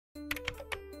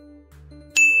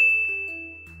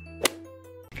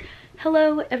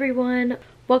Hello everyone,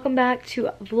 welcome back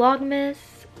to Vlogmas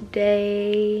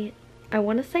day, I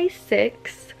want to say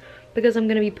 6, because I'm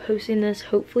going to be posting this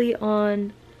hopefully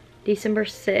on December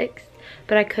 6th,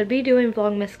 but I could be doing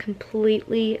Vlogmas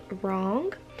completely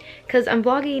wrong, because I'm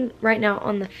vlogging right now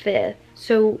on the 5th,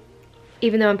 so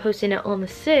even though I'm posting it on the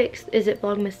 6th, is it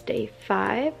Vlogmas day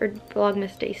 5 or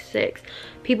Vlogmas day 6?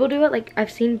 People do it like, I've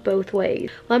seen both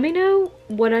ways. Let me know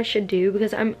what I should do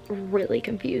because I'm really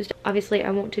confused. Obviously,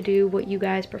 I want to do what you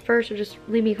guys prefer, so just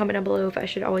leave me a comment down below if I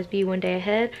should always be one day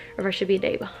ahead or if I should be a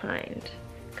day behind.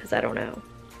 Because I don't know.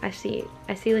 I see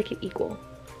like it equal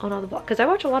on all the vlogs. Because I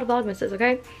watch a lot of Vlogmases,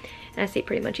 okay? And I see it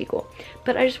pretty much equal.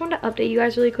 But I just wanted to update you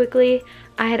guys really quickly.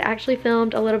 I had actually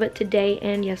filmed a little bit today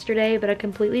and yesterday, but I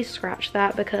completely scratched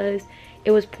that because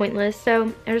it was pointless.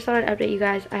 So I just thought I'd update you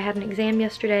guys. I had an exam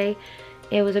yesterday.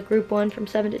 It was a group 1 from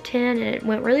 7 to 10 and it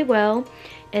went really well.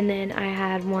 And then I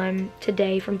had one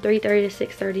today from 3:30 to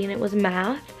 6:30 and it was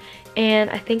math. And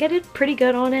I think I did pretty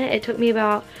good on it. It took me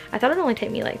about, I thought it'd only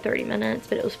take me like 30 minutes,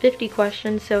 but it was 50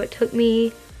 questions. So it took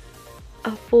me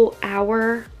a full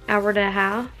hour and a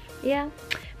half. Yeah,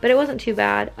 but it wasn't too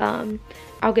bad.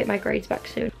 I'll get my grades back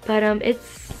soon. But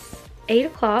it's 8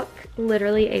 o'clock,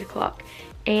 literally 8 o'clock.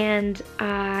 And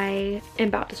I am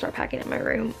about to start packing up my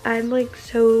room. I'm like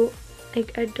so,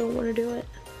 like I don't want to do it.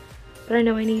 But I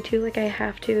know I need to, like I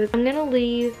have to. I'm gonna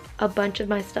leave a bunch of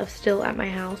my stuff still at my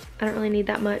house. I don't really need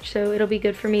that much, so it'll be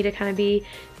good for me to kind of be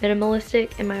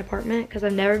minimalistic in my apartment because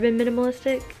I've never been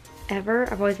minimalistic ever.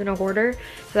 I've always been a hoarder,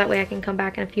 so that way I can come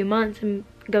back in a few months and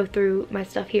go through my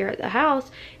stuff here at the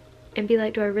house and be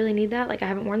like, do I really need that? Like I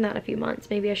haven't worn that in a few months.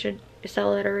 Maybe I should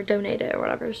sell it or donate it or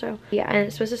whatever. So yeah, and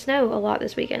it's supposed to snow a lot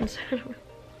this weekend. So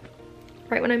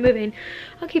right when I'm moving,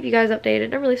 I'll keep you guys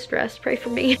updated. I'm really stressed. Pray for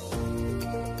me.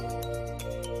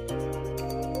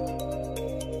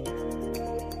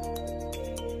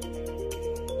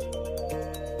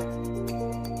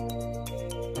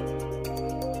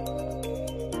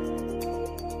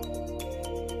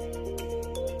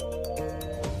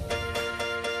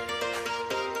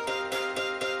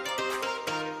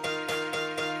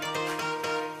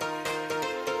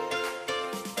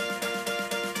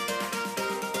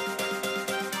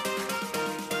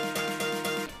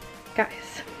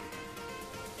 Guys,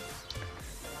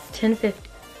 it's 10:50.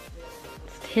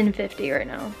 It's 10:50 right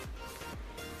now.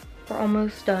 We're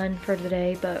almost done for the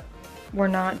day, but we're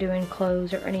not doing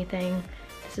clothes or anything.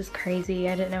 This is crazy.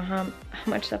 I didn't know how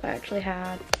much stuff I actually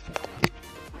had.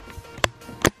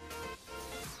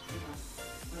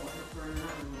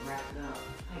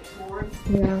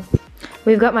 Yeah.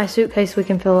 We've got my suitcase we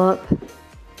can fill up.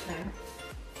 Okay.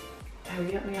 Oh,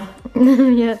 you got me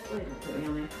on? Yeah. Put me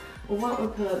on there. Well, why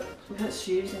don't we put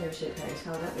shoes in your suitcase?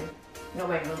 How would that be? No,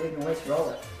 wait, we can at least roll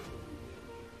it.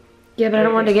 Yeah, but I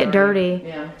don't want it to get dirty.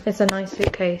 Yeah. It's a nice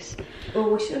suitcase.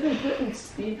 Well, we should have been putting,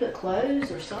 you put clothes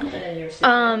or something in your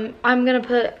suitcase.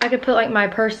 I could put like my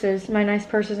purses, my nice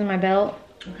purses in my belt.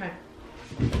 Okay.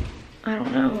 I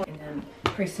don't know. And then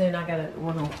pretty soon I gotta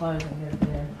work on clothes and go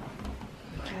there.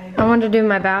 Okay. I want to do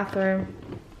my bathroom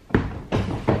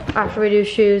after we do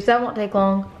shoes. That won't take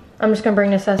long. I'm just gonna bring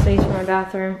necessities for my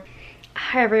bathroom.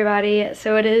 Hi everybody,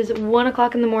 so it is 1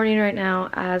 o'clock in the morning right now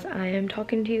as I am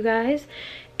talking to you guys,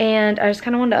 and I just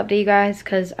kind of wanted to update you guys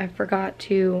because I forgot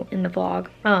to in the vlog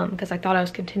because I thought I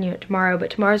was continuing it tomorrow,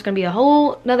 but tomorrow's gonna be a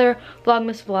whole another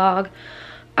Vlogmas vlog.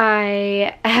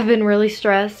 I have been really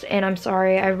stressed and I'm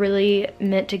sorry. I really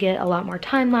meant to get a lot more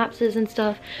time lapses and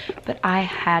stuff, but I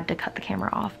had to cut the camera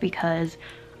off because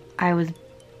I was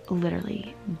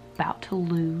literally about to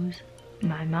lose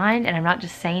my mind. And I'm not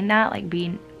just saying that like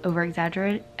being over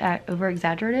exaggerative,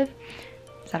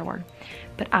 is that a word?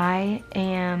 But I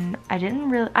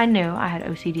knew I had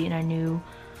OCD and I knew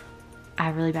I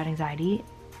had really bad anxiety,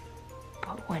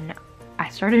 but when I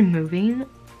started moving,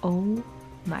 oh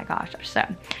my gosh. So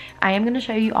I am going to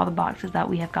show you all the boxes that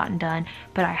we have gotten done,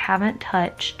 but I haven't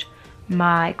touched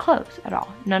my clothes at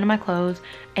all, none of my clothes,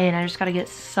 and I just got to get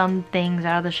some things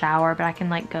out of the shower, but I can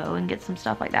like go and get some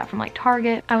stuff like that from like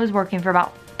Target. I was working for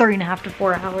about 3.5 to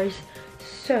 4 hours,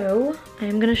 so I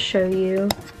am gonna show you.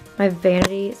 My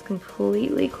vanity is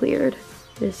completely cleared.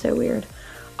 It is so weird.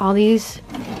 All these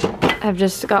I've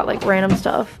just got like random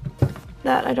stuff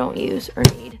that I don't use or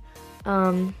need.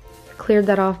 Cleared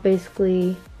that off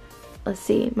basically. Let's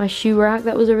see, my shoe rack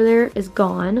that was over there is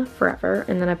gone forever,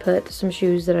 and then I put some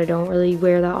shoes that I don't really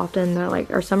wear that often that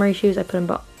like are summery shoes. I put them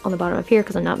on the bottom of here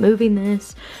because I'm not moving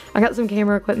this. I got some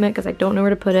camera equipment because I don't know where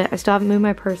to put it. I still haven't moved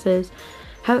my purses,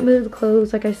 haven't moved the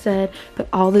clothes like I said, but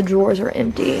all the drawers are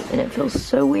empty and it feels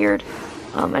so weird.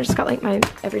 I just got like my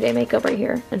everyday makeup right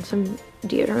here and some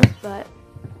deodorant, but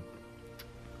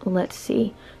let's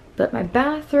see. But my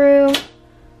bathroom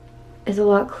is a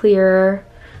lot clearer.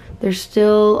 There's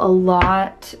still a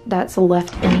lot that's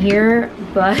left in here,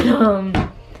 but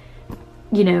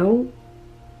you know,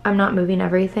 I'm not moving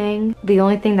everything. The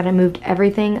only thing that I moved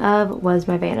everything of was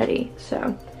my vanity.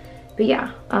 So, but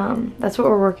yeah, that's what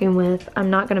we're working with. I'm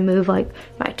not gonna move like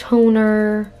my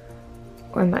toner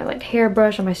or my like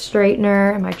hairbrush or my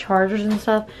straightener and my chargers and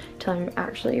stuff until I'm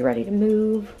actually ready to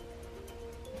move.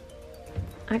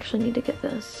 I actually need to get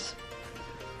this.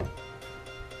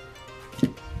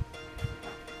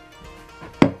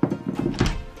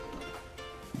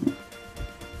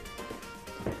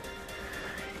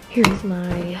 Here's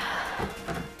my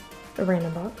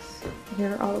random box.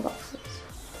 Here are all the boxes.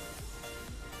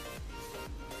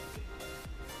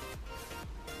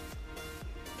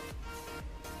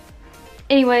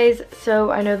 Anyways,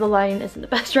 so I know the lighting isn't the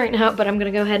best right now, but I'm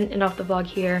gonna go ahead and end off the vlog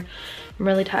here. I'm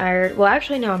really tired. Well,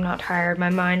 actually, no, I'm not tired. My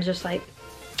mind's just like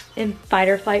in fight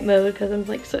or flight mode because I'm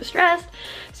like so stressed.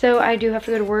 So I do have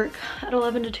to go to work at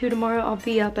 11 to 2 tomorrow. I'll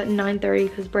be up at 9:30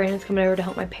 because Brandon's coming over to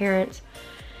help my parents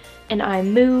and I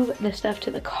move the stuff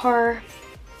to the car.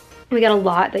 We got a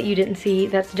lot that you didn't see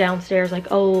that's downstairs, like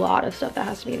a lot of stuff that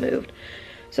has to be moved.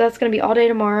 So that's gonna be all day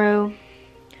tomorrow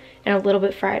and a little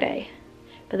bit Friday.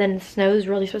 But then the snow is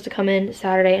really supposed to come in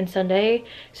Saturday and Sunday.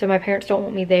 So my parents don't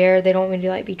want me there. They don't want me to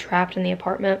like be trapped in the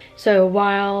apartment. So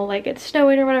while like it's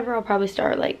snowing or whatever, I'll probably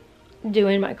start like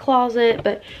doing my closet,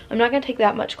 but I'm not gonna take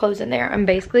that much clothes in there. I'm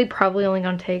basically probably only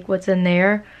gonna take what's in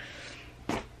there.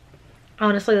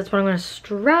 Honestly, that's what I'm gonna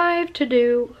strive to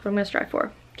do. What I'm gonna strive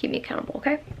for. Keep me accountable,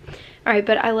 okay? All right,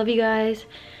 but I love you guys.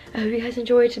 I hope you guys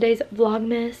enjoyed today's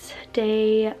Vlogmas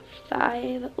day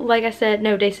 5. Like I said,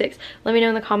 no, day 6. Let me know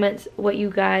in the comments what you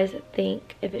guys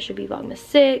think. If it should be Vlogmas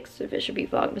 6, if it should be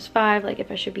Vlogmas 5, like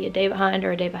if I should be a day behind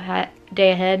or a day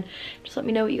ahead. Just let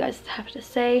me know what you guys have to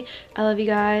say. I love you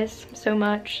guys so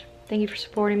much. Thank you for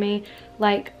supporting me.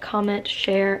 Like, comment,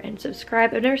 share, and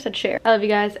subscribe. I've never said share. I love you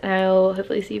guys, and I'll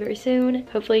hopefully see you very soon.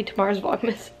 Hopefully tomorrow's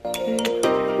Vlogmas.